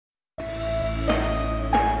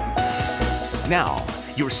Now,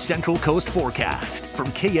 your Central Coast forecast from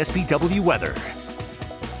KSBW Weather.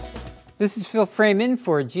 This is Phil Frame in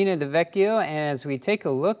for Gina DeVecchio, and as we take a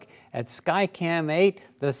look at Skycam 8,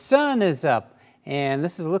 the sun is up. And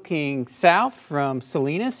this is looking south from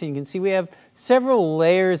Salinas, and you can see we have several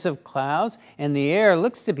layers of clouds, and the air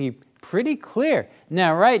looks to be pretty clear.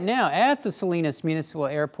 Now, right now at the Salinas Municipal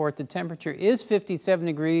Airport, the temperature is 57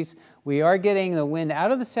 degrees. We are getting the wind out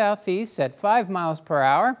of the southeast at 5 miles per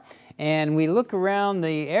hour. And we look around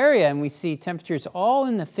the area and we see temperatures all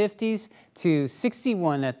in the 50s to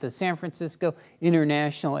 61 at the San Francisco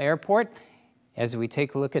International Airport. As we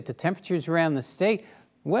take a look at the temperatures around the state,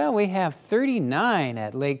 well, we have 39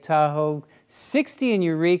 at Lake Tahoe, 60 in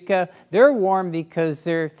Eureka. They're warm because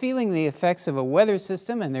they're feeling the effects of a weather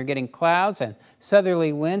system and they're getting clouds and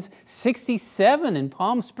southerly winds. 67 in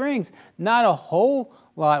Palm Springs, not a whole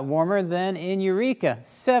lot warmer than in Eureka.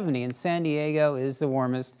 70 in San Diego is the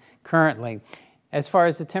warmest currently. As far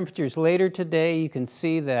as the temperatures later today, you can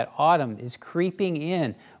see that autumn is creeping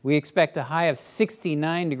in. We expect a high of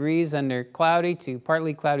 69 degrees under cloudy to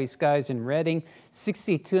partly cloudy skies in Redding,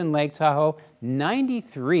 62 in Lake Tahoe,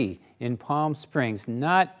 93 in Palm Springs,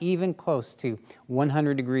 not even close to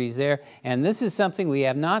 100 degrees there. And this is something we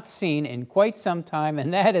have not seen in quite some time,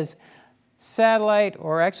 and that is satellite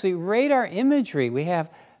or actually radar imagery. We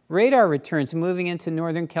have radar returns moving into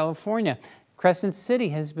Northern California. Crescent City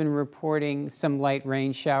has been reporting some light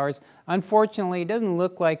rain showers. Unfortunately, it doesn't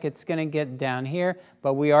look like it's going to get down here,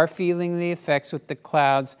 but we are feeling the effects with the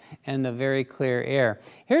clouds and the very clear air.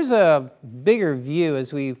 Here's a bigger view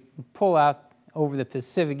as we pull out over the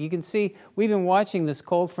Pacific. You can see we've been watching this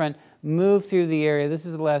cold front move through the area. This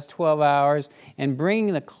is the last 12 hours and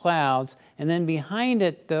bringing the clouds. And then behind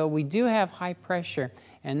it, though, we do have high pressure,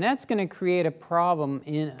 and that's going to create a problem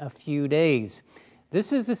in a few days.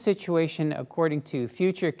 This is the situation according to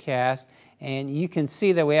Futurecast, and you can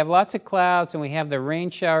see that we have lots of clouds and we have the rain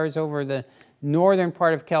showers over the northern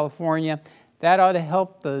part of California. That ought to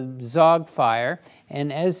help the Zog fire,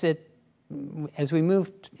 and as we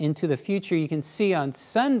move into the future, you can see on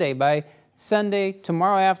Sunday, by Sunday,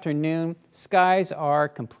 tomorrow afternoon, skies are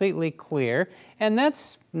completely clear, and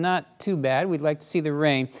that's not too bad. We'd like to see the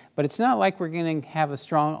rain, but it's not like we're going to have a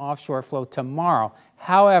strong offshore flow tomorrow.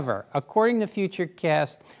 However, according to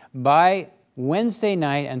Futurecast, by Wednesday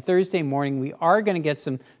night and Thursday morning, we are going to get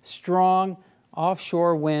some strong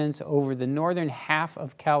offshore winds over the northern half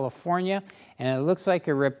of California, and it looks like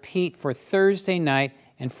a repeat for Thursday night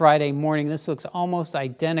and Friday morning. This looks almost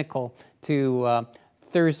identical to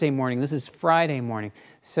Thursday morning. This is Friday morning.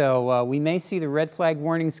 So we may see the red flag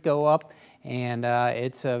warnings go up, and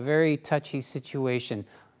it's a very touchy situation.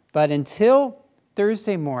 But until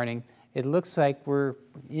Thursday morning, it looks like we're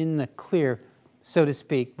in the clear, so to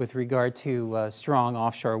speak, with regard to strong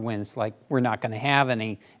offshore winds, like we're not going to have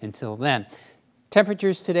any until then.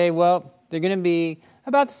 Temperatures today, well, they're going to be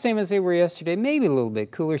about the same as they were yesterday, maybe a little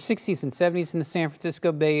bit cooler. 60s and 70s in the San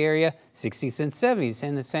Francisco Bay Area, 60s and 70s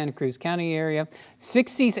in the Santa Cruz County area,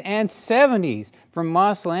 60s and 70s from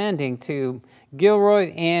Moss Landing to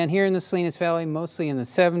Gilroy, and here in the Salinas Valley, mostly in the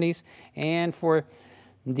 70s. And for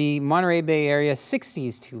the Monterey Bay area,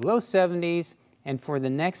 60s to low 70s. And for the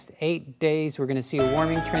next 8 days, we're going to see a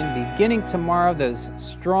warming trend beginning tomorrow. Those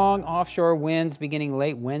strong offshore winds beginning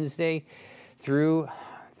late Wednesday through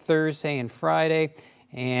Thursday and Friday.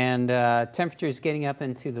 And temperatures getting up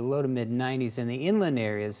into the low to mid 90s in the inland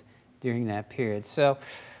areas during that period. So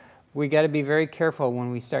we got to be very careful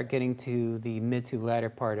when we start getting to the mid to latter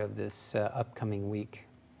part of this upcoming week.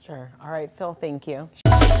 Sure. All right, Phil, thank you.